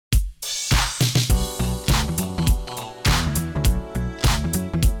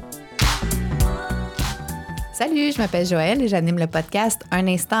Salut, je m'appelle Joëlle et j'anime le podcast Un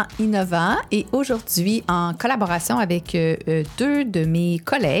instant innovant. Et aujourd'hui, en collaboration avec deux de mes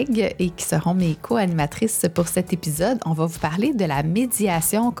collègues et qui seront mes co-animatrices pour cet épisode, on va vous parler de la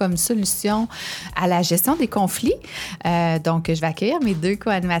médiation comme solution à la gestion des conflits. Donc, je vais accueillir mes deux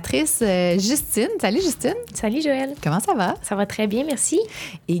co-animatrices. Justine. Salut, Justine. Salut, Joëlle. Comment ça va? Ça va très bien, merci.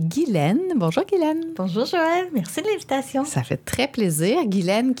 Et Guylaine. Bonjour, Guylaine. Bonjour, Joëlle. Merci de l'invitation. Ça fait très plaisir.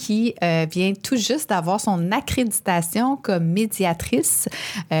 Guylaine qui vient tout juste d'avoir son accréditation comme médiatrice,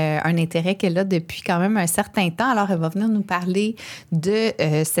 un intérêt qu'elle a depuis quand même un certain temps. Alors, elle va venir nous parler de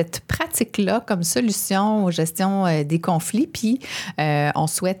cette pratique-là comme solution aux gestions des conflits. Puis, on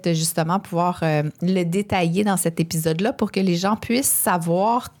souhaite justement pouvoir le détailler dans cet épisode-là pour que les gens puissent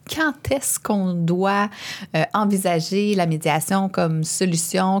savoir quand est-ce qu'on doit envisager la médiation comme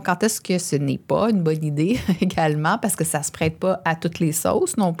solution, quand est-ce que ce n'est pas une bonne idée également, parce que ça ne se prête pas à toutes les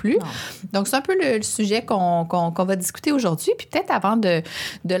sauces non plus. Non. Donc, c'est un peu le sujet qu'on va discuter aujourd'hui. Puis peut-être avant de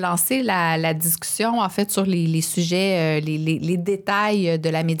lancer la discussion, en fait, sur les sujets, les détails de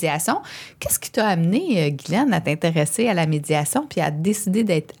la médiation, qu'est-ce qui t'a amené, Guylaine, à t'intéresser à la médiation puis à décider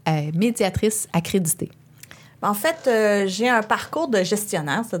d'être médiatrice accréditée? En fait, j'ai un parcours de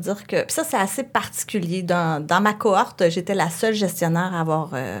gestionnaire, c'est-à-dire que... Puis ça, c'est assez particulier. Dans ma cohorte, j'étais la seule gestionnaire à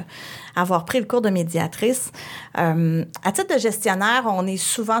avoir pris le cours de médiatrice. À titre de gestionnaire, on est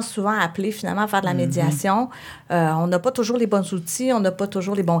souvent appelé finalement à faire de la médiation. On n'a pas toujours les bons outils, on n'a pas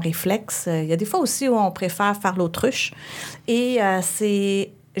toujours les bons réflexes. Il y a des fois aussi où on préfère faire l'autruche. Et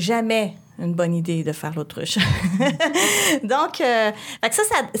c'est jamais une bonne idée de faire l'autruche. Donc, ça,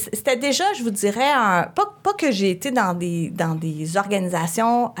 c'était déjà, je vous dirais, pas que j'ai été dans des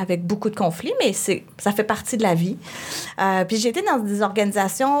organisations avec beaucoup de conflits, mais ça fait partie de la vie. Puis j'ai été dans des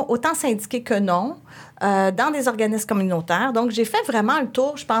organisations autant syndiquées que non, dans des organismes communautaires. Donc, j'ai fait vraiment le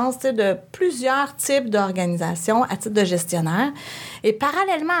tour, je pense, de plusieurs types d'organisations à titre de gestionnaire. Et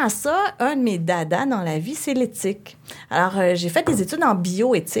parallèlement à ça, un de mes dadas dans la vie, c'est l'éthique. Alors, j'ai fait des études en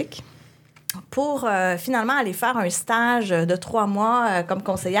bioéthique pour finalement aller faire un stage de 3 mois comme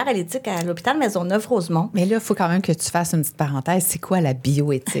conseillère à l'éthique à l'hôpital Maisonneuve-Rosemont. Mais là, il faut quand même que tu fasses une petite parenthèse. C'est quoi la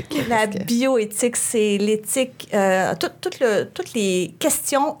bioéthique? Bioéthique, c'est l'éthique, toutes les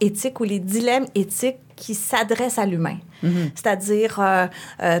questions éthiques ou les dilemmes éthiques qui s'adressent à l'humain. Mm-hmm. C'est-à-dire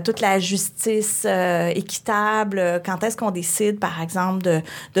toute la justice équitable, quand est-ce qu'on décide, par exemple,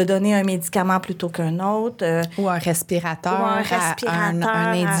 de donner un médicament plutôt qu'un autre. Ou un respirateur, à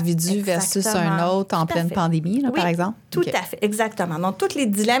un individu versus un autre en pleine pandémie, là, oui, par exemple. Tout à fait, exactement. Donc, tous les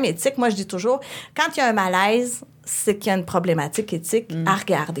dilemmes éthiques, moi, je dis toujours, quand il y a un malaise, c'est qu'il y a une problématique éthique à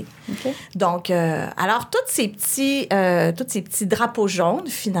regarder. Okay. Donc, alors, tous ces petits drapeaux jaunes,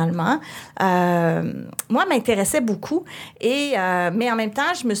 finalement, moi, m'intéressaient beaucoup. Mais en même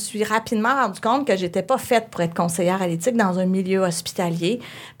temps, je me suis rapidement rendu compte que j'étais pas faite pour être conseillère à l'éthique dans un milieu hospitalier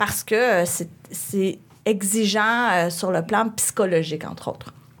parce que c'est exigeant sur le plan psychologique, entre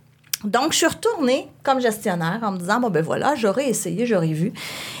autres. Donc, je suis retournée comme gestionnaire en me disant, bon, ben voilà, j'aurais essayé, j'aurais vu.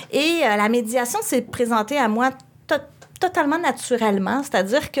 Et la médiation s'est présentée à moi totalement naturellement,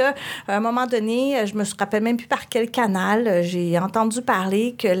 c'est-à-dire qu'à un moment donné, je me rappelle même plus par quel canal, j'ai entendu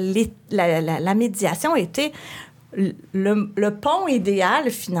parler que la médiation était le pont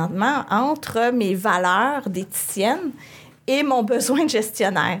idéal, finalement, entre mes valeurs d'éthicienne et mon besoin de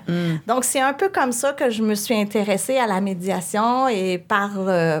gestionnaire. Donc, c'est un peu comme ça que je me suis intéressée à la médiation et par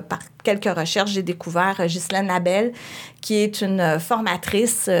quelques recherches, j'ai découvert Ghislaine Labelle, qui est une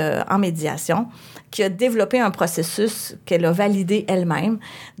formatrice en médiation, qui a développé un processus qu'elle a validé elle-même.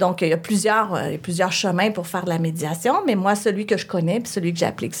 Donc, il y a plusieurs chemins pour faire de la médiation, mais moi, celui que je connais puis celui que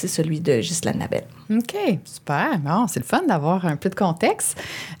j'applique, c'est celui de Ghislaine Labelle. OK, super. Bon, c'est le fun d'avoir un peu de contexte.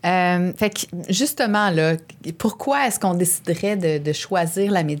 Fait que, justement, là, pourquoi est-ce qu'on déciderait de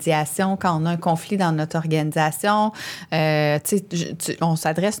choisir la médiation quand on a un conflit dans notre organisation? On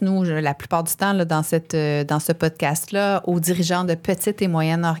s'adresse, nous, la plupart du temps, là, dans ce podcast-là, aux dirigeants de petites et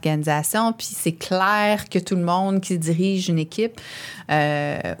moyennes organisations, puis c'est clair que tout le monde qui dirige une équipe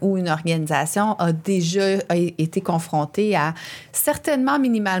ou une organisation a déjà été confronté à certainement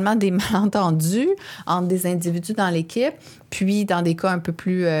minimalement des malentendus entre des individus dans l'équipe, puis dans des cas un peu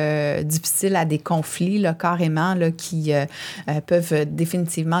plus difficiles à des conflits là, carrément là, qui peuvent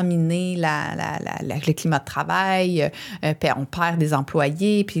définitivement miner le climat de travail. On perd des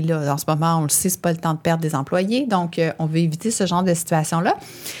employés, puis là, en ce moment, on le sait, c'est pas le temps de perdre des employés, donc on veut éviter ce genre de situation-là.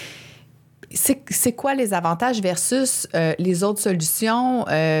 C'est quoi les avantages versus les autres solutions?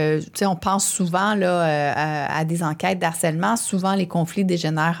 On pense souvent là, à des enquêtes d'harcèlement. Souvent, les conflits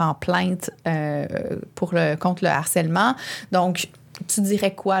dégénèrent en plainte contre le harcèlement. Donc, tu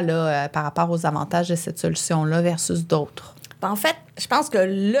dirais quoi là, par rapport aux avantages de cette solution-là versus d'autres? En fait, je pense que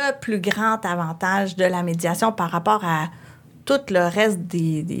le plus grand avantage de la médiation par rapport à tout le reste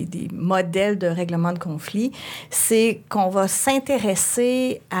des modèles de règlement de conflit, c'est qu'on va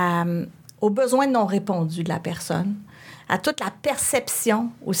s'intéresser aux besoins non répondus de la personne, à toute la perception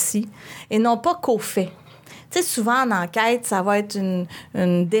aussi, et non pas qu'aux faits. Tu sais, souvent en enquête, ça va être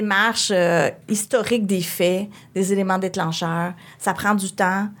une démarche historique des faits, des éléments déclencheurs. Ça prend du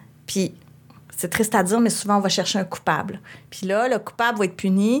temps, puis c'est triste à dire, mais souvent, on va chercher un coupable. Puis là, le coupable va être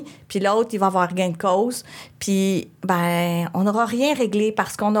puni, puis l'autre, il va avoir gain de cause. Puis, on n'aura rien réglé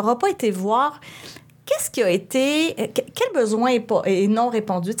parce qu'on n'aura pas été voir qu'est-ce qui a été... Quel besoin est non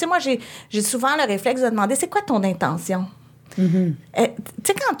répondu. Tu sais, moi, j'ai souvent le réflexe de demander, c'est quoi ton intention? Tu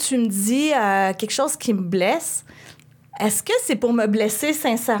sais, quand tu me dis quelque chose qui me blesse, est-ce que c'est pour me blesser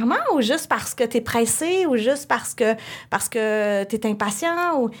sincèrement ou juste parce que tu es pressé ou juste parce que tu es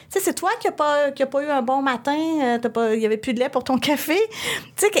impatient? Ou... Tu sais, c'est toi qui a pas eu un bon matin, il n'y avait plus de lait pour ton café.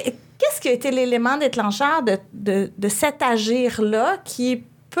 Tu sais, qu'est-ce qui a été l'élément déclencheur de cet agir-là qui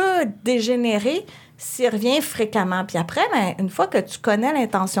peut dégénérer s'il revient fréquemment? Puis après, une fois que tu connais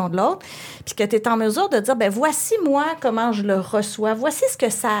l'intention de l'autre, puis que tu es en mesure de dire, voici moi comment je le reçois, voici ce que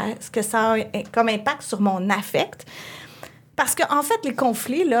ça a comme impact sur mon affect. Parce qu'en fait, les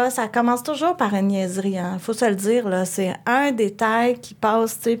conflits, là, ça commence toujours par une niaiserie. Il faut se le dire, là, c'est un détail qui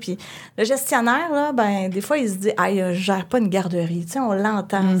passe, tu sais. Puis le gestionnaire, là, des fois, il se dit, je gère pas une garderie. Tu sais, on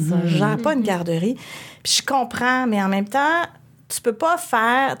l'entend, ça. Je gère pas une garderie. Puis je comprends, mais en même temps, tu peux pas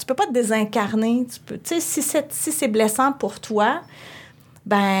te désincarner. Tu sais, si c'est blessant pour toi,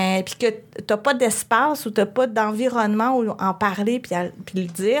 puis que t'as pas d'espace ou t'as pas d'environnement où en parler puis le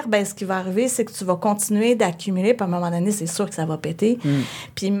dire, ce qui va arriver, c'est que tu vas continuer d'accumuler, puis à un moment donné, c'est sûr que ça va péter.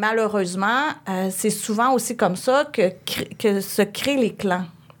 Puis malheureusement, c'est souvent aussi comme ça que se créent les clans.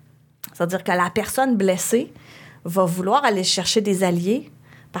 C'est-à-dire que la personne blessée va vouloir aller chercher des alliés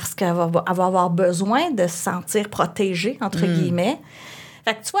parce qu'elle va avoir besoin de se sentir protégée, entre guillemets.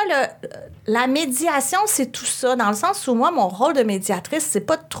 Fait que tu vois, la médiation, c'est tout ça, dans le sens où moi, mon rôle de médiatrice, c'est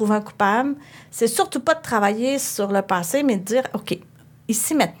pas de trouver un coupable, c'est surtout pas de travailler sur le passé, mais de dire, OK,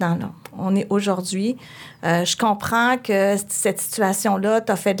 ici, maintenant, là, on est aujourd'hui, je comprends que cette situation-là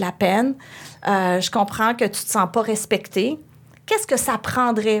t'a fait de la peine, je comprends que tu te sens pas respectée. Qu'est-ce que ça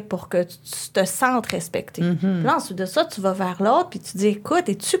prendrait pour que tu te sentes respectée? Puis là, ensuite de ça, tu vas vers l'autre, puis tu dis, écoute,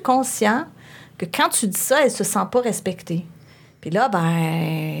 es-tu conscient que quand tu dis ça, elle se sent pas respectée? Puis là,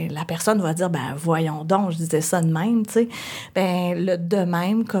 la personne va dire, voyons donc, je disais ça de même, tu sais. Le de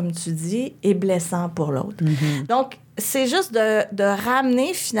même, comme tu dis, est blessant pour l'autre. Donc, c'est juste de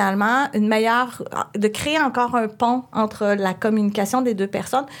ramener finalement de créer encore un pont entre la communication des deux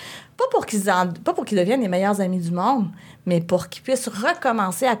personnes, pas pour qu'ils deviennent les meilleurs amis du monde, mais pour qu'ils puissent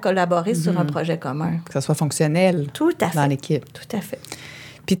recommencer à collaborer sur un projet commun. Que ça soit fonctionnel. Tout à fait. Dans l'équipe. Tout à fait.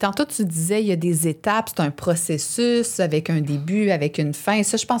 Puis tantôt, tu disais, il y a des étapes, c'est un processus avec un début, avec une fin.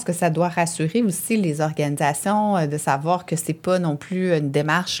 Ça, je pense que ça doit rassurer aussi les organisations de savoir que c'est pas non plus une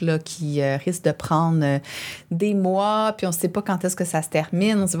démarche là, qui risque de prendre des mois, puis on ne sait pas quand est-ce que ça se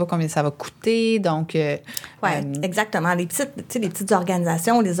termine, on ne sait pas combien ça va coûter. Donc, oui, exactement. Les petites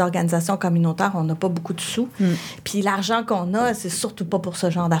organisations, les organisations communautaires, on n'a pas beaucoup de sous. Puis l'argent qu'on a, c'est surtout pas pour ce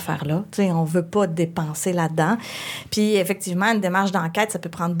genre d'affaires-là. Tu sais, on veut pas dépenser là-dedans. Puis effectivement, une démarche d'enquête, ça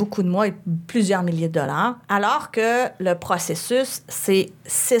peut prendre beaucoup de mois et plusieurs milliers de dollars, alors que le processus, c'est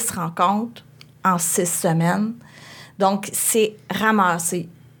 6 rencontres en 6 semaines. Donc, c'est ramassé.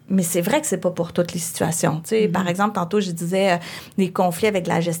 Mais c'est vrai que c'est pas pour toutes les situations. Tu sais, par exemple, tantôt, je disais les conflits avec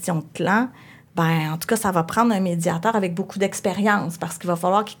la gestion de clans. En tout cas, ça va prendre un médiateur avec beaucoup d'expérience parce qu'il va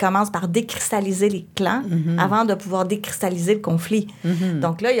falloir qu'il commence par décristalliser les clans avant de pouvoir décristalliser le conflit.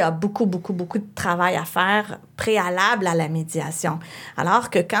 Donc là, il y a beaucoup, beaucoup, beaucoup de travail à faire préalable à la médiation.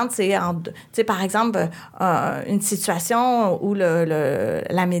 Alors que quand c'est, tu sais, par exemple, une situation où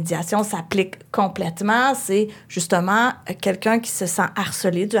la médiation s'applique complètement, c'est justement quelqu'un qui se sent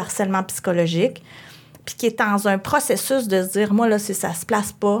harcelé, du harcèlement psychologique, puis qui est dans un processus de se dire, moi, là, si ça se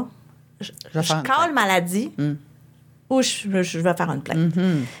place pas, je cale maladie ou je vais faire une plainte.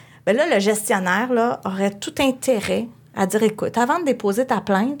 Là, le gestionnaire là, aurait tout intérêt à dire, écoute, avant de déposer ta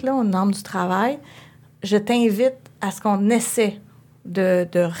plainte là, aux normes du travail, je t'invite à ce qu'on essaie de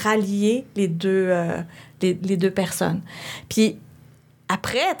rallier les deux personnes. Puis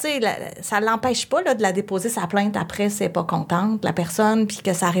après, tu sais, ça ne l'empêche pas là, de la déposer sa plainte après si elle n'est pas contente, la personne, puis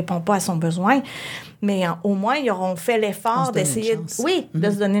que ça ne répond pas à son besoin. Mais au moins, ils auront fait l'effort d'essayer de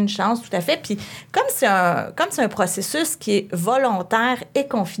se donner une chance, tout à fait. Puis comme c'est un processus qui est volontaire et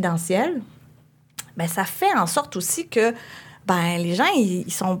confidentiel, ça fait en sorte aussi que ben les gens,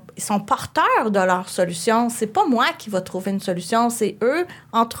 ils sont porteurs de leur solution. C'est pas moi qui va trouver une solution, c'est eux,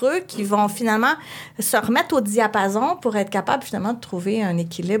 entre eux, qui vont finalement se remettre au diapason pour être capable finalement de trouver un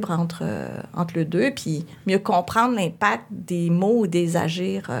équilibre entre les deux, puis mieux comprendre l'impact des mots ou des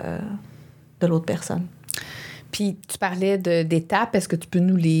agirs de l'autre personne. Puis, tu parlais d'étapes. Est-ce que tu peux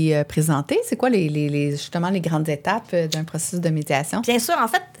nous les présenter? C'est quoi justement les grandes étapes d'un processus de médiation? Bien sûr. En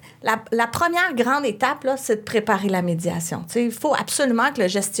fait, la première grande étape, là, c'est de préparer la médiation. Tu sais, il faut absolument que le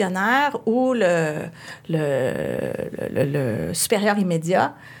gestionnaire ou le supérieur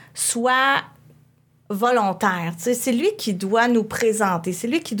immédiat soit volontaire. Tu sais, c'est lui qui doit nous présenter. C'est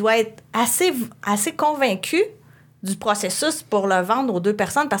lui qui doit être assez convaincu du processus pour le vendre aux deux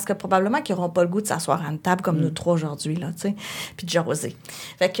personnes, parce que probablement qu'ils n'auront pas le goût de s'asseoir à une table comme nous trois aujourd'hui, là, tu sais, puis de jaser.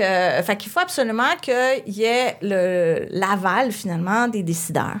 Fait qu'il faut absolument qu'il y ait l'aval, finalement, des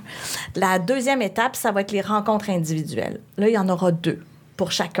décideurs. La deuxième étape, ça va être les rencontres individuelles. Là, il y en aura 2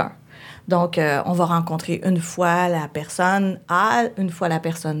 pour chacun. Donc, on va rencontrer une fois la personne A, une fois la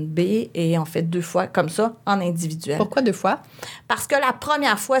personne B, et on fait 2 fois comme ça, en individuel. Pourquoi 2 fois? Parce que la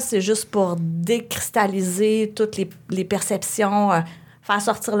première fois, c'est juste pour décristalliser toutes les perceptions, faire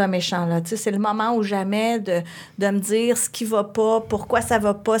sortir le méchant. Là. Tu sais, c'est le moment ou jamais de me dire ce qui va pas, pourquoi ça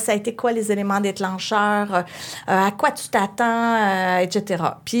va pas, ça a été quoi les éléments déclencheurs, à quoi tu t'attends, etc.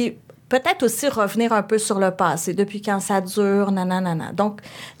 Puis, peut-être aussi revenir un peu sur le passé, depuis quand ça dure, nanana. Donc, tu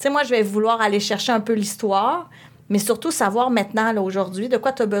sais, moi, je vais vouloir aller chercher un peu l'histoire, mais surtout savoir maintenant, là, aujourd'hui, de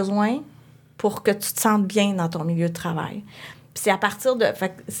quoi tu as besoin pour que tu te sentes bien dans ton milieu de travail. Puis c'est à partir de...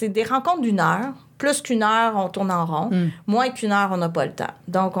 Fait que c'est des rencontres d'1 heure. Plus qu'1 heure, on tourne en rond. Moins qu'1 heure, on n'a pas le temps.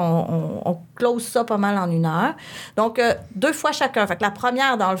 Donc, on close ça pas mal en 1 heure. Donc, 2 fois chacun. Fait que la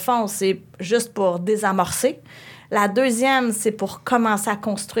première, dans le fond, c'est juste pour désamorcer. La deuxième, c'est pour commencer à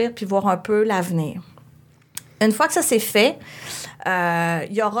construire puis voir un peu l'avenir. Une fois que ça c'est fait,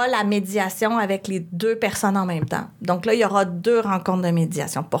 il y aura la médiation avec les 2 personnes en même temps. Donc là, il y aura 2 rencontres de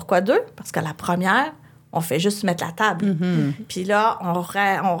médiation. Pourquoi 2? Parce que la première, on fait juste mettre la table. Mm-hmm. Puis là,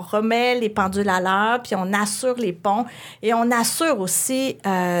 on remet les pendules à l'heure, puis on assure les ponts. Et on assure aussi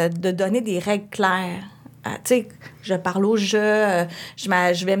de donner des règles claires. Tu sais, je parle au jeu,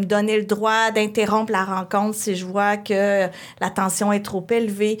 je vais me donner le droit d'interrompre la rencontre si je vois que la tension est trop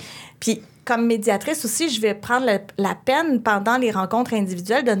élevée. Puis, comme médiatrice aussi, je vais prendre la peine pendant les rencontres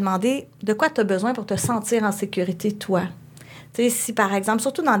individuelles de demander de quoi tu as besoin pour te sentir en sécurité, toi. Tu sais, si par exemple,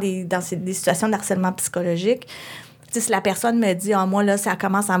 surtout dans des situations de harcèlement psychologique, tu sais, si la personne me dit, moi, là, ça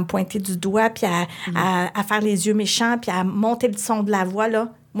commence à me pointer du doigt, puis à faire les yeux méchants, puis à monter le son de la voix, là,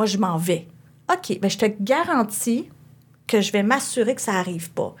 moi, je m'en vais. OK, bien, je te garantis que je vais m'assurer que ça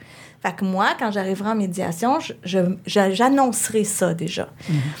n'arrive pas. Fait que moi, quand j'arriverai en médiation, j'annoncerai ça déjà.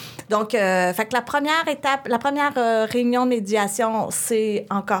 Mm-hmm. Donc, fait que la première étape, la première réunion de médiation, c'est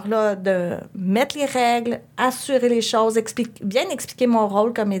encore là de mettre les règles, assurer les choses, bien expliquer mon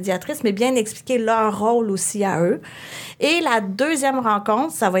rôle comme médiatrice, mais bien expliquer leur rôle aussi à eux. Et la deuxième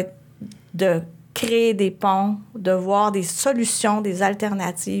rencontre, ça va être de créer des ponts, de voir des solutions, des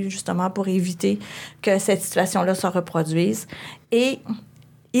alternatives, justement, pour éviter que cette situation-là se reproduise. Et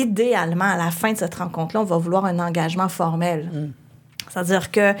idéalement, à la fin de cette rencontre-là, on va vouloir un engagement formel.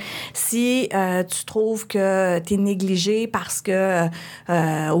 C'est-à-dire que si tu trouves que tu es négligé parce que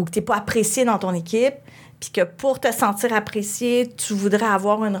ou que tu n'es pas apprécié dans ton équipe, puis que pour te sentir apprécié, tu voudrais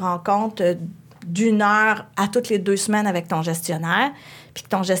avoir une rencontre d'1 heure à toutes les 2 semaines avec ton gestionnaire, puis que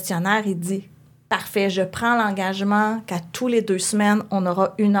ton gestionnaire, il dit parfait, je prends l'engagement qu'à tous les 2 semaines, on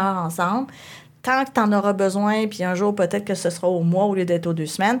aura 1 heure ensemble. Tant que tu en auras besoin, puis un jour, peut-être que ce sera au mois au lieu d'être aux 2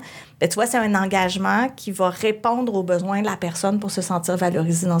 semaines, bien, tu vois, c'est un engagement qui va répondre aux besoins de la personne pour se sentir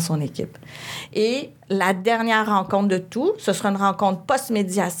valorisée dans son équipe. Et la dernière rencontre de tout, ce sera une rencontre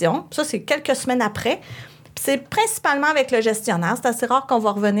post-médiation. Ça, c'est quelques semaines après. C'est principalement avec le gestionnaire. C'est assez rare qu'on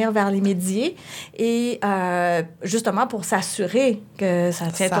va revenir vers les médiés et justement pour s'assurer que ça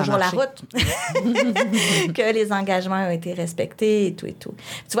tient toujours la route, que les engagements ont été respectés et tout et tout.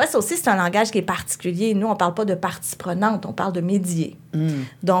 Tu vois, ça aussi, c'est un langage qui est particulier. Nous, on ne parle pas de partie prenante, on parle de médier.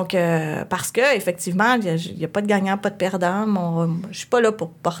 Donc, parce qu'effectivement, il n'y a pas de gagnant, pas de perdant. Je ne suis pas là pour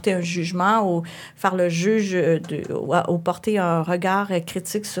porter un jugement ou faire le juge ou porter un regard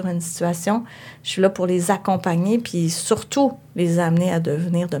critique sur une situation. Je suis là pour les accompagner puis surtout les amener à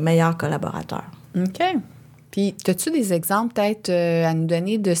devenir de meilleurs collaborateurs. OK. Puis, as-tu des exemples peut-être à nous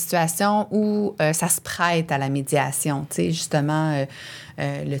donner de situations où ça se prête à la médiation? Tu sais, justement,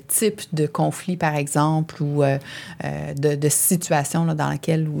 le type de conflit, par exemple, ou de situation là, dans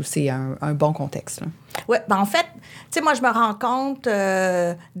laquelle où c'est un bon contexte. Là. Oui, ben en fait, tu sais, moi, je me rends compte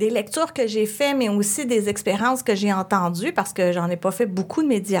des lectures que j'ai faites, mais aussi des expériences que j'ai entendues, parce que j'en ai pas fait beaucoup de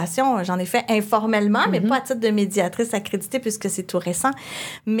médiation. J'en ai fait informellement, mais pas à titre de médiatrice accréditée, puisque c'est tout récent.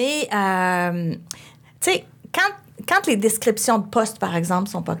 Mais, tu sais, quand les descriptions de postes, par exemple,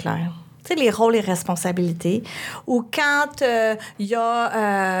 sont pas claires, tu sais, les rôles et responsabilités, ou quand il y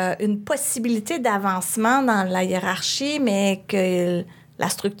a une possibilité d'avancement dans la hiérarchie, mais que la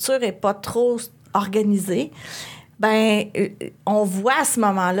structure n'est pas trop organisée, ben on voit à ce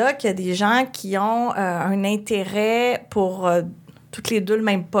moment-là qu'il y a des gens qui ont un intérêt pour toutes les deux le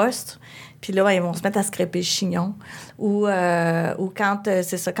même poste. Puis là, ils vont se mettre à se crêper le chignon. Ou quand,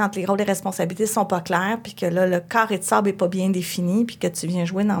 c'est ça, quand les rôles et responsabilités sont pas clairs, puis que là, le carré de sable est pas bien défini, puis que tu viens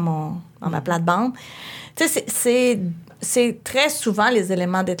jouer dans ma plate-bande. Tu sais, c'est très souvent les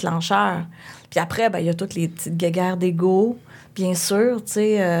éléments déclencheurs. Puis après, ben il y a toutes les petites guéguerres d'ego, bien sûr, tu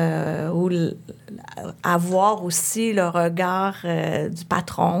sais, ou avoir aussi le regard du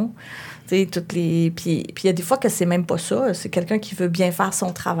patron. Puis il y a des fois que c'est même pas ça. C'est quelqu'un qui veut bien faire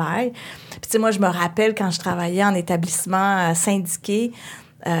son travail. Puis tu sais, moi, je me rappelle quand je travaillais en établissement syndiqué,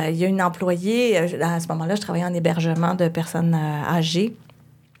 il y a une employée, à ce moment-là, je travaillais en hébergement de personnes âgées.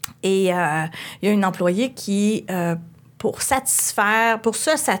 Et il y a une employée qui, pour se satisfaire,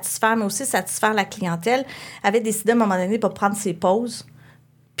 mais aussi satisfaire la clientèle, avait décidé à un moment donné de prendre ses pauses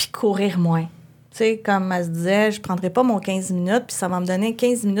puis courir moins. Tu sais, comme elle se disait, je ne prendrai pas mon 15 minutes, puis ça va me donner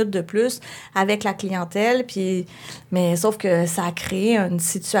 15 minutes de plus avec la clientèle. Mais sauf que ça a créé une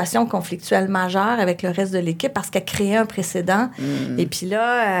situation conflictuelle majeure avec le reste de l'équipe parce qu'elle a créé un précédent. Et puis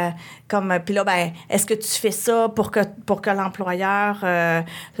là, ben, est-ce que tu fais ça pour que l'employeur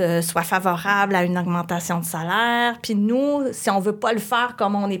soit favorable à une augmentation de salaire? Puis nous, si on ne veut pas le faire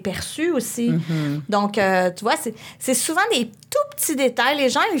comme on est perçu aussi. Donc, tu vois, c'est souvent des tout petits détails. Les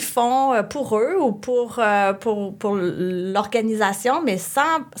gens, ils font pour eux ou pour l'organisation, mais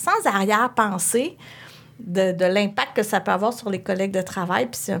sans arrière-pensée de l'impact que ça peut avoir sur les collègues de travail.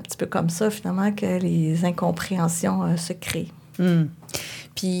 Puis c'est un petit peu comme ça, finalement, que les incompréhensions se créent.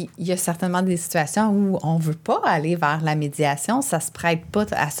 Puis, il y a certainement des situations où on ne veut pas aller vers la médiation. Ça ne se prête pas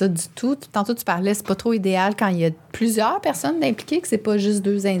à ça du tout. Tantôt, tu parlais, c'est pas trop idéal quand il y a plusieurs personnes impliquées, que c'est pas juste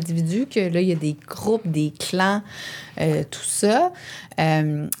deux individus, que là, il y a des groupes, des clans, tout ça.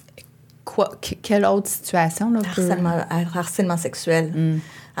 Quelle autre situation? Là, Harcèlement sexuel.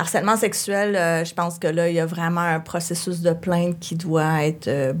 Harcèlement sexuel, je pense que là, il y a vraiment un processus de plainte qui doit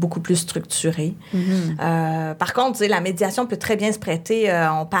être beaucoup plus structuré. Par contre, tu sais, la médiation peut très bien se prêter.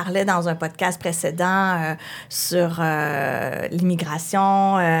 On parlait dans un podcast précédent sur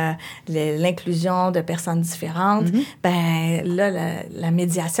l'immigration, l'inclusion de personnes différentes. Ben là, la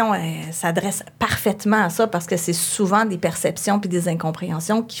médiation s'adresse parfaitement à ça parce que c'est souvent des perceptions puis des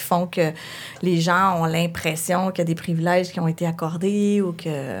incompréhensions qui font que les gens ont l'impression qu'il y a des privilèges qui ont été accordés ou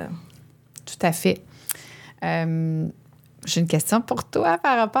que... Tout à fait. J'ai une question pour toi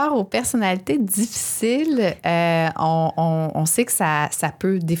par rapport aux personnalités difficiles. On sait que ça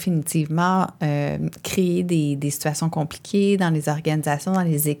peut définitivement créer des situations compliquées dans les organisations, dans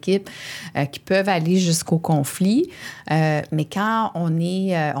les équipes, qui peuvent aller jusqu'au conflit. Mais quand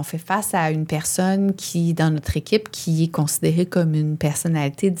on fait face à une personne qui, dans notre équipe, qui est considérée comme une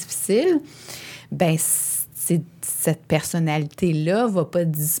personnalité difficile, ben cette personnalité-là ne va pas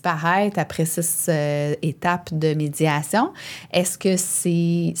disparaître après 6 étapes de médiation. Est-ce que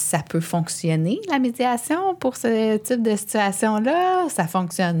ça peut fonctionner, la médiation, pour ce type de situation-là? Ça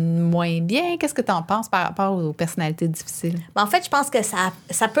fonctionne moins bien? Qu'est-ce que tu en penses par rapport aux personnalités difficiles? En fait, je pense que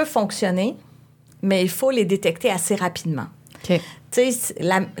ça peut fonctionner, mais il faut les détecter assez rapidement. OK. Tu sais,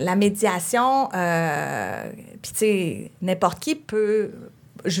 la médiation, puis tu sais, n'importe qui peut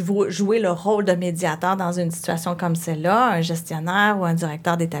jouer le rôle de médiateur dans une situation comme celle-là, un gestionnaire ou un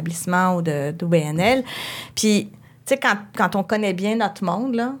directeur d'établissement ou d'OBNL. Puis, tu sais, quand on connaît bien notre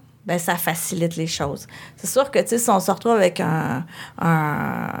monde, là, ben ça facilite les choses. C'est sûr que, tu sais, si on se retrouve avec un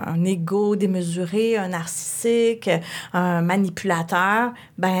ego démesuré, un narcissique, un manipulateur,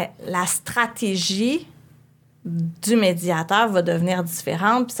 ben la stratégie du médiateur va devenir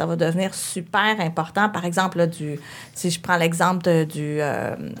différente, puis ça va devenir super important. Par exemple, là, si je prends l'exemple de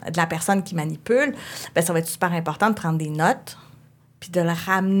la personne qui manipule, bien, ça va être super important de prendre des notes, puis de le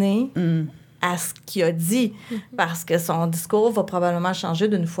ramener à ce qu'il a dit, parce que son discours va probablement changer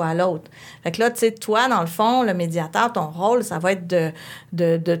d'une fois à l'autre. Fait que là, tu sais, toi, dans le fond, le médiateur, ton rôle, ça va être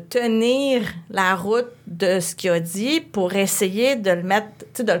de tenir la route de ce qu'il a dit pour essayer de le mettre, tu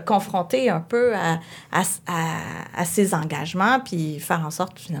sais, de le confronter un peu à ses engagements, puis faire en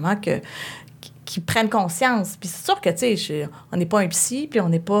sorte, finalement, qu'il qu'ils prennent conscience. Puis c'est sûr que, tu sais, on n'est pas un psy, puis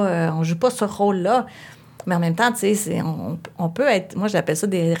on joue pas ce rôle-là. Mais en même temps, tu sais, on peut être... Moi, j'appelle ça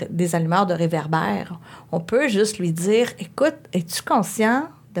des allumeurs de réverbère. On peut juste lui dire, écoute, es-tu conscient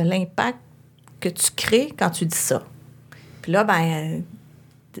de l'impact que tu crées quand tu dis ça? Puis là, ben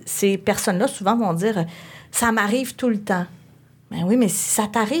ces personnes-là, souvent, vont dire, ça m'arrive tout le temps. Ben oui, mais si ça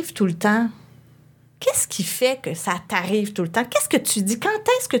t'arrive tout le temps, qu'est-ce qui fait que ça t'arrive tout le temps? Qu'est-ce que tu dis? Quand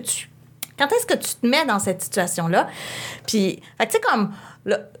est-ce que tu te mets dans cette situation-là? Puis, tu sais, comme...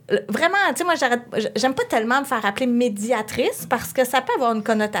 vraiment, tu sais, moi, j'aime pas tellement me faire appeler médiatrice parce que ça peut avoir une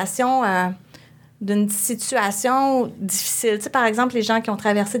connotation d'une situation difficile. Tu sais, par exemple, les gens qui ont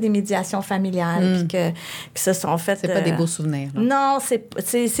traversé des médiations familiales puis qui se sont fait... C'est pas des beaux souvenirs. Là. Non,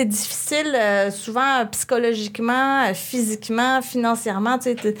 c'est difficile souvent psychologiquement, physiquement, financièrement.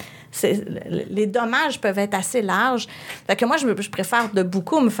 Tu sais, les dommages peuvent être assez larges. Fait que moi, je préfère de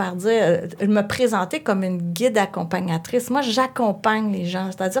beaucoup me faire dire, me présenter comme une guide accompagnatrice. Moi, j'accompagne les gens.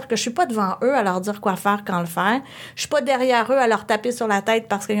 C'est-à-dire que je suis pas devant eux à leur dire quoi faire, quand le faire. Je suis pas derrière eux à leur taper sur la tête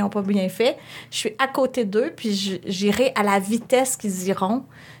parce qu'ils n'ont pas bien fait. Je suis à côté d'eux, puis j'irai à la vitesse qu'ils iront.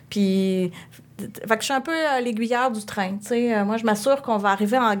 Puis... Fait que je suis un peu l'aiguilleur du train. Tu sais. Moi, je m'assure qu'on va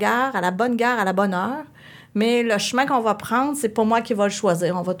arriver en gare, à la bonne heure. Mais le chemin qu'on va prendre, c'est pas moi qui va le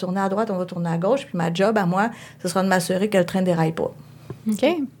choisir. On va tourner à droite, on va tourner à gauche. Puis ma job, à moi, ce sera de m'assurer que le train déraille pas. OK.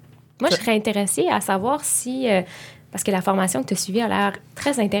 Moi, je serais intéressée à savoir si... parce que la formation que tu as suivie a l'air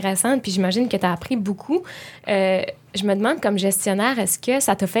très intéressante, puis j'imagine que tu as appris beaucoup. Je me demande, comme gestionnaire, est-ce que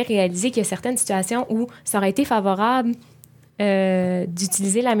ça t'a fait réaliser qu'il y a certaines situations où ça aurait été favorable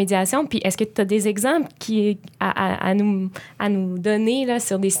d'utiliser la médiation? Puis est-ce que tu as des exemples à nous donner là,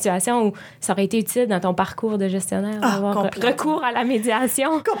 sur des situations où ça aurait été utile dans ton parcours de gestionnaire d'avoir recours à la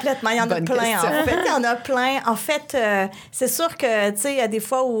médiation? Complètement. Il y en a plein, en fait. Il y en a plein. En fait, c'est sûr que, tu sais, il y a des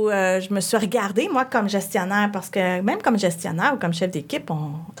fois où je me suis regardée, moi, comme gestionnaire, parce que même comme gestionnaire ou comme chef d'équipe,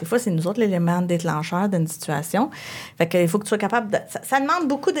 des fois, c'est nous autres l'élément déclencheur d'une situation. Fait qu'il faut que tu sois capable de... Ça demande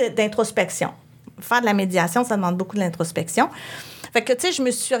beaucoup d'introspection. Faire de la médiation, ça demande beaucoup de l'introspection. Fait que, tu sais, je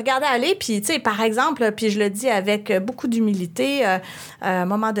me suis regardée aller, puis, tu sais, par exemple, puis je le dis avec beaucoup d'humilité, à un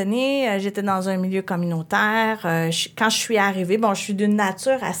moment donné, j'étais dans un milieu communautaire. Quand je suis arrivée, bon, je suis d'une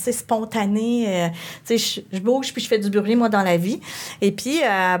nature assez spontanée. Tu sais, je bouge, puis je fais du bruit, moi, dans la vie. Et puis,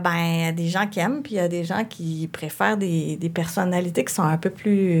 ben, il y a des gens qui aiment, puis il y a des gens qui préfèrent des personnalités qui sont un peu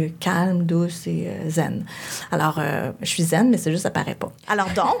plus calmes, douces et zen. Alors, je suis zen, mais c'est juste, ça paraît pas. Alors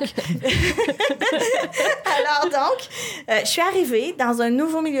donc, je suis arrivée dans un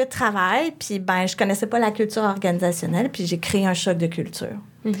nouveau milieu de travail, puis ben je connaissais pas la culture organisationnelle, puis j'ai créé un choc de culture.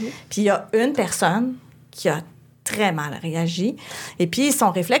 Mm-hmm. Puis il y a une personne qui a très mal réagi, et puis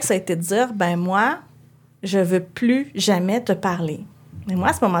son réflexe a été de dire, ben moi, je veux plus jamais te parler. Mais moi,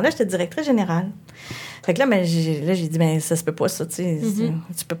 à ce moment-là, j'étais directrice générale. Fait que là, j'ai dit, ben ça se peut pas, ça, tu sais. Mm-hmm.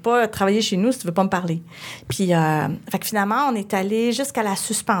 Tu peux pas travailler chez nous si tu veux pas me parler. Puis, fait que finalement, on est allé jusqu'à la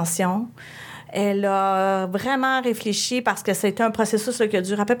suspension. Elle a vraiment réfléchi parce que c'était un processus là, qui a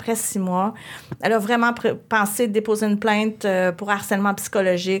duré à peu près 6 mois. Elle a vraiment pensé de déposer une plainte pour harcèlement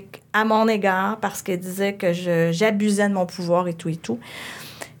psychologique à mon égard parce qu'elle disait que j'abusais de mon pouvoir et tout et tout.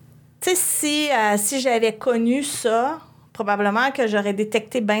 Tu sais, si j'avais connu ça, probablement que j'aurais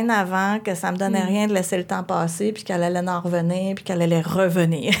détecté bien avant que ça me donnait rien de laisser le temps passer puis qu'elle allait en revenir puis qu'elle allait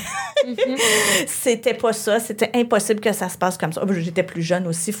revenir. C'était pas ça. C'était impossible que ça se passe comme ça. J'étais plus jeune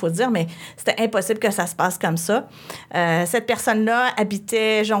aussi, il faut dire, mais c'était impossible que ça se passe comme ça. Cette personne-là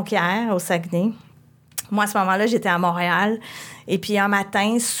habitait Jonquière, au Saguenay. Moi, à ce moment-là, j'étais à Montréal. Et puis, un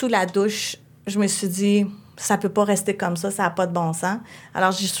matin, sous la douche, je me suis dit... Ça peut pas rester comme ça n'a pas de bon sens.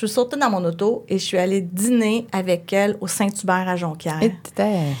 Alors, je suis sautée dans mon auto et je suis allée dîner avec elle au Saint-Hubert à Jonquière. Puis,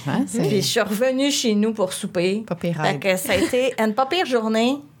 je suis revenue chez nous pour souper. Pas pire. Fait que ça a été une pas pire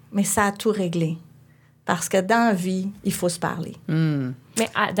journée, mais ça a tout réglé. Parce que dans la vie, il faut se parler. Mm. Mais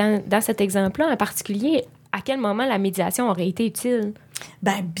dans cet exemple-là en particulier, à quel moment la médiation aurait été utile?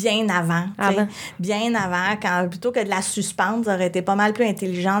 Ben bien avant. Bien avant, plutôt que de la suspendre, ça aurait été pas mal plus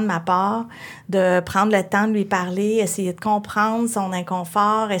intelligent de ma part de prendre le temps de lui parler, essayer de comprendre son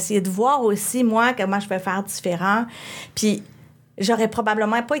inconfort, essayer de voir aussi, moi, comment je peux faire différent. Puis, j'aurais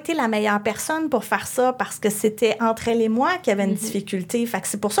probablement pas été la meilleure personne pour faire ça parce que c'était entre elle et moi qu'il y avait une difficulté. Fait que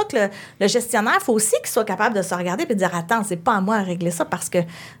c'est pour ça que le gestionnaire, il faut aussi qu'il soit capable de se regarder et de dire « Attends, c'est pas à moi à régler ça parce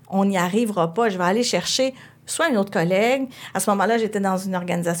qu'on n'y arrivera pas. Je vais aller chercher soit une autre collègue. » À ce moment-là, j'étais dans une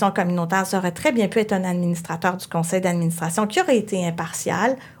organisation communautaire. Ça aurait très bien pu être un administrateur du conseil d'administration qui aurait été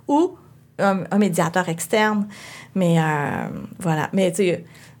impartial ou un médiateur externe. Mais voilà. Mais tu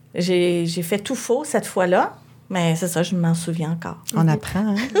sais, j'ai fait tout faux cette fois-là. Mais c'est ça, je m'en souviens encore. On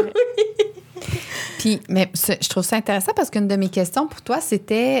apprend, hein? Puis, mais je trouve ça intéressant parce qu'une de mes questions pour toi,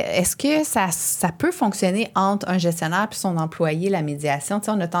 c'était est-ce que ça peut fonctionner entre un gestionnaire et son employé, la médiation? Tu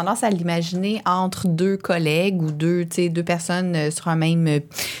sais, on a tendance à l'imaginer entre deux collègues ou deux personnes sur un même,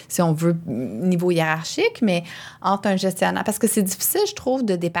 si on veut, niveau hiérarchique, mais entre un gestionnaire. Parce que c'est difficile, je trouve,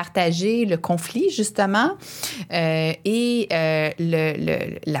 de départager le conflit, justement, et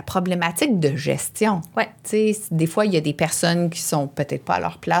la problématique de gestion. Ouais. Tu sais, des fois, il y a des personnes qui sont peut-être pas à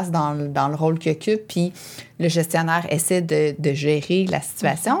leur place dans le rôle qu'ils occupent, puis le gestionnaire essaie de gérer la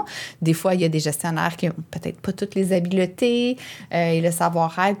situation. Des fois, il y a des gestionnaires qui n'ont peut-être pas toutes les habiletés et le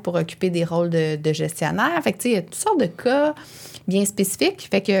savoir-être pour occuper des rôles de gestionnaire. Fait que, tu sais, il y a toutes sortes de cas bien spécifiques.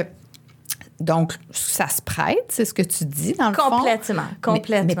 Fait que, donc, ça se prête, c'est ce que tu dis, dans le fond.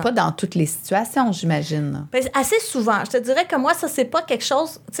 Complètement. Mais pas dans toutes les situations, j'imagine. Ben, assez souvent. Je te dirais que moi, ça, c'est pas quelque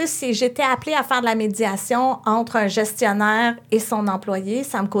chose... Tu sais, si j'étais appelée à faire de la médiation entre un gestionnaire et son employé,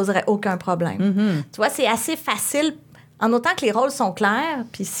 ça me causerait aucun problème. Mm-hmm. Tu vois, c'est assez facile, en autant que les rôles sont clairs.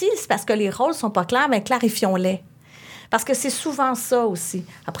 Puis si c'est parce que les rôles sont pas clairs, bien, clarifions-les. Parce que c'est souvent ça aussi.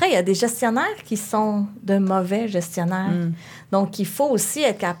 Après, il y a des gestionnaires qui sont de mauvais gestionnaires. Mm. Donc, il faut aussi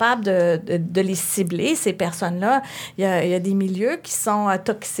être capable de les cibler, ces personnes-là. Il y a des milieux qui sont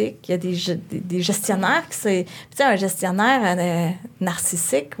toxiques. Il y a des gestionnaires qui c'est... Tu sais, un gestionnaire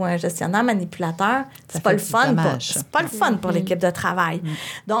narcissique ou un gestionnaire manipulateur, c'est pas le fun. C'est pas le fun pour l'équipe de travail. Mm.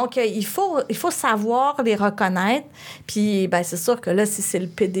 Donc, il faut savoir les reconnaître. Puis, ben c'est sûr que là, si c'est le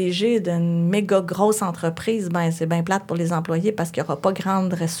PDG d'une méga grosse entreprise, ben c'est bien plate pour les employés parce qu'il n'y aura pas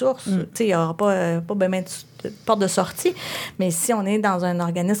grande ressources. Tu sais, il n'y aura pas bien de porte de sortie. Mais si on est dans un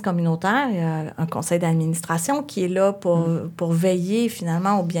organisme communautaire, il y a un conseil d'administration qui est là pour veiller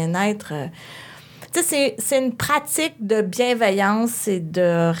finalement au bien-être. Tu sais, c'est une pratique de bienveillance et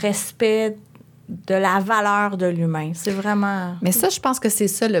de respect de la valeur de l'humain. C'est vraiment... Mais ça, je pense que c'est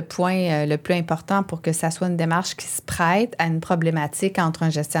ça le point le plus important pour que ça soit une démarche qui se prête à une problématique entre un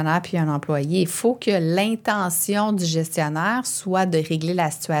gestionnaire puis un employé. Il faut que l'intention du gestionnaire soit de régler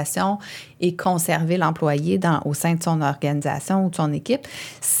la situation et conserver l'employé au sein de son organisation ou de son équipe.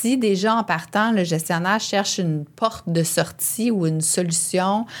 Si déjà, en partant, le gestionnaire cherche une porte de sortie ou une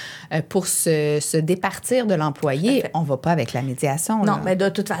solution pour se départir de l'employé, on ne va pas avec la médiation. Non, là. mais de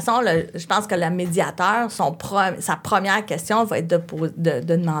toute façon, je pense que le médiateur, sa première question va être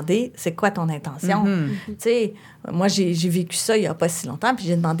de demander, c'est quoi ton intention? Mm-hmm. Tu sais, moi, j'ai vécu ça il n'y a pas si longtemps, puis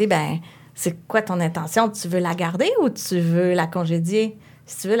j'ai demandé, c'est quoi ton intention? Tu veux la garder ou tu veux la congédier?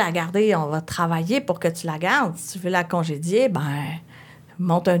 Si tu veux la garder, on va travailler pour que tu la gardes. Si tu veux la congédier,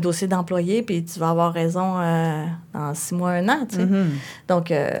 monte un dossier d'employé, puis tu vas avoir raison dans 6 mois, 1 an, tu sais. Mm-hmm.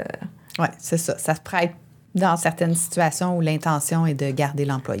 Donc... oui, c'est ça. Ça se prête dans certaines situations où l'intention est de garder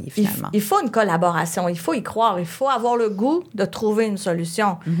l'employé, finalement. Il faut une collaboration, il faut y croire, il faut avoir le goût de trouver une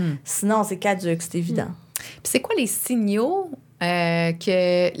solution. Mm-hmm. Sinon, c'est caduc, c'est évident. Puis c'est quoi les signaux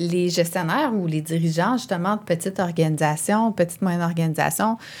que les gestionnaires ou les dirigeants, justement, de petites organisations, petites moyennes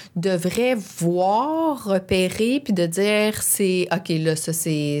organisations, devraient voir, repérer, puis de dire, OK, là, ça,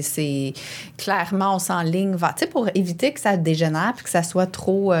 c'est clairement, on s'enligne vers... Tu sais, pour éviter que ça dégénère puis que ça soit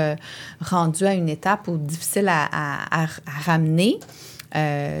trop rendu à une étape ou difficile à ramener.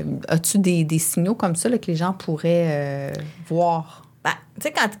 As-tu des signaux comme ça là, que les gens pourraient voir? Tu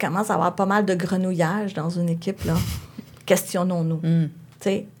sais, quand tu commences à avoir pas mal de grenouillage dans une équipe, là, questionnons-nous. Tu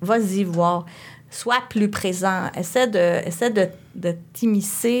sais, vas-y voir. Sois plus présent. Essaie de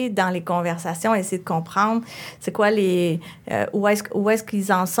t'immiscer dans les conversations, essaie de comprendre c'est quoi où est-ce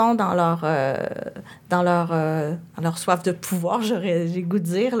qu'ils en sont dans leur soif de pouvoir, j'ai le goût de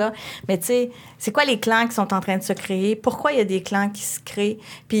dire, là. Mais tu sais, c'est quoi les clans qui sont en train de se créer? Pourquoi il y a des clans qui se créent?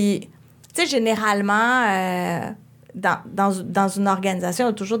 Puis, tu sais, généralement... Dans une organisation, il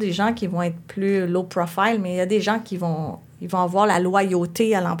y a toujours des gens qui vont être plus low profile, mais il y a des gens qui vont avoir la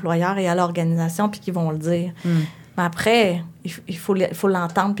loyauté à l'employeur et à l'organisation puis qui vont le dire. Mais après, il faut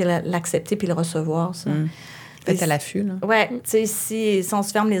l'entendre puis l'accepter puis le recevoir, ça. Faites à l'affût, là. Oui, tu sais, si on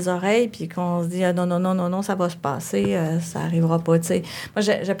se ferme les oreilles puis qu'on se dit non, ça va se passer, ça n'arrivera pas, tu sais. Moi,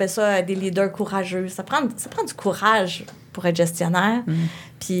 j'appelle ça des leaders courageux. Ça prend du courage pour être gestionnaire.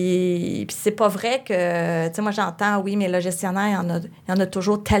 Puis c'est pas vrai que, tu sais, moi, j'entends, oui, mais le gestionnaire, il y en a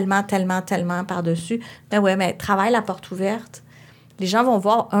toujours tellement par-dessus. Ben ouais, mais travaille la porte ouverte. Les gens vont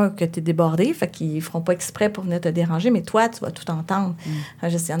voir, que tu es débordé, fait qu'ils ne feront pas exprès pour venir te déranger, mais toi, tu vas tout entendre. Un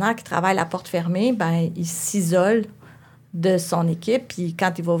gestionnaire qui travaille la porte fermée, ben il s'isole de son équipe, puis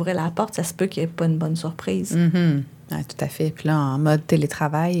quand il va ouvrir la porte, ça se peut qu'il n'y ait pas une bonne surprise. Oui, tout à fait. Puis là, en mode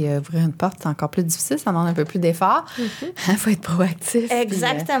télétravail, ouvrir une porte, c'est encore plus difficile. Ça demande un peu plus d'effort. Il faut être proactif.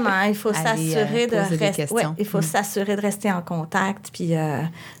 Exactement. Il faut s'assurer de rester. Ouais, il faut s'assurer de rester en contact. Puis,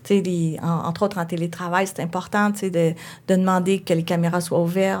 tu sais, entre autres en télétravail, c'est important, tu sais, de demander que les caméras soient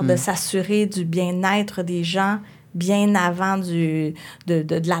ouvertes, de s'assurer du bien-être des gens bien avant de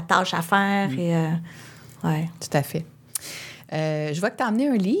la tâche à faire. Et, ouais. Tout à fait. Je vois que tu as amené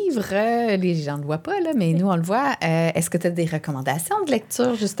un livre. Les gens ne le voient pas, là, mais nous, on le voit. Est-ce que tu as des recommandations de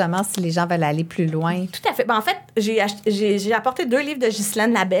lecture, justement, si les gens veulent aller plus loin? Tout à fait. Ben, en fait, j'ai apporté 2 livres de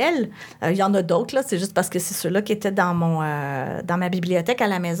Ghislaine Labelle. Il y en a d'autres, là. C'est juste parce que c'est ceux-là qui étaient dans ma bibliothèque à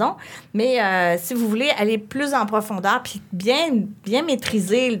la maison. Mais si vous voulez aller plus en profondeur puis bien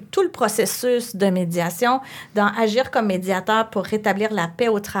maîtriser tout le processus de médiation, dans Agir comme médiateur pour rétablir la paix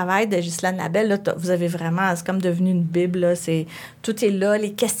au travail de Ghislaine Labelle, là, vous avez vraiment... C'est comme devenu une bible, là. Tout est là,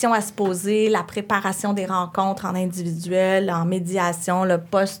 les questions à se poser, la préparation des rencontres en individuel, en médiation, la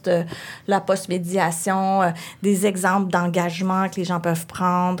post-médiation, des exemples d'engagement que les gens peuvent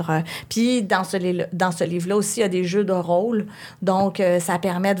prendre. Puis, dans ce livre-là aussi, il y a des jeux de rôle. Donc, ça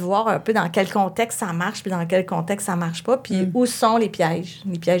permet de voir un peu dans quel contexte ça marche, puis dans quel contexte ça marche pas, puis où sont les pièges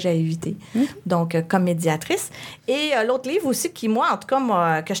à éviter. Donc, comme médiatrice. Et l'autre livre aussi qui, moi, en tout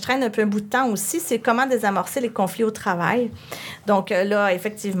cas, que je traîne un peu un bout de temps aussi, c'est Comment désamorcer les conflits au travail. Donc là,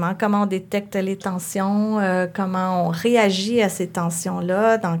 effectivement, comment on détecte les tensions, comment on réagit à ces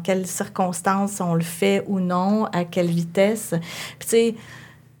tensions-là, dans quelles circonstances on le fait ou non, à quelle vitesse. Puis tu sais,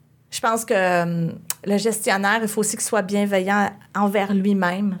 je pense que le gestionnaire, il faut aussi qu'il soit bienveillant envers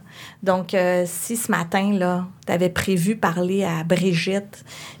lui-même. Donc, si ce matin, là, tu avais prévu parler à Brigitte,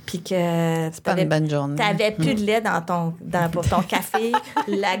 puis que c'est pas une bonne journée. Tu n'avais plus de lait pour ton café,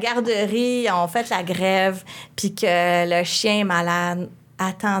 la garderie ont fait la grève, puis que le chien est malade,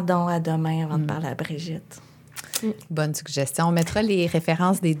 attendons à demain avant de parler à Brigitte. Bonne suggestion. On mettra les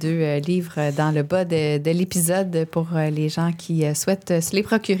références des 2 livres dans le bas de l'épisode pour les gens qui souhaitent se les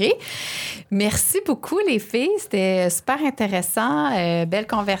procurer. Merci beaucoup, les filles. C'était super intéressant. Belle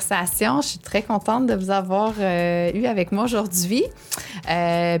conversation. Je suis très contente de vous avoir eu avec moi aujourd'hui.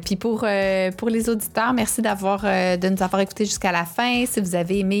 Puis pour les auditeurs, merci de nous avoir écoutés jusqu'à la fin. Si vous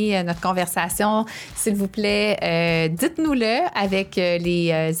avez aimé notre conversation, s'il vous plaît, dites-nous-le avec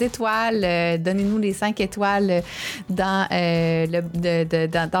les étoiles. Donnez-nous les 5 étoiles dans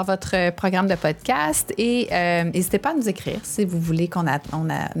votre programme de podcast et n'hésitez pas à nous écrire si vous voulez qu'on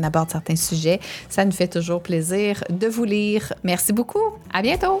aborde certains sujets. Ça nous fait toujours plaisir de vous lire. Merci beaucoup. À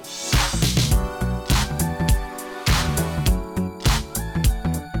bientôt.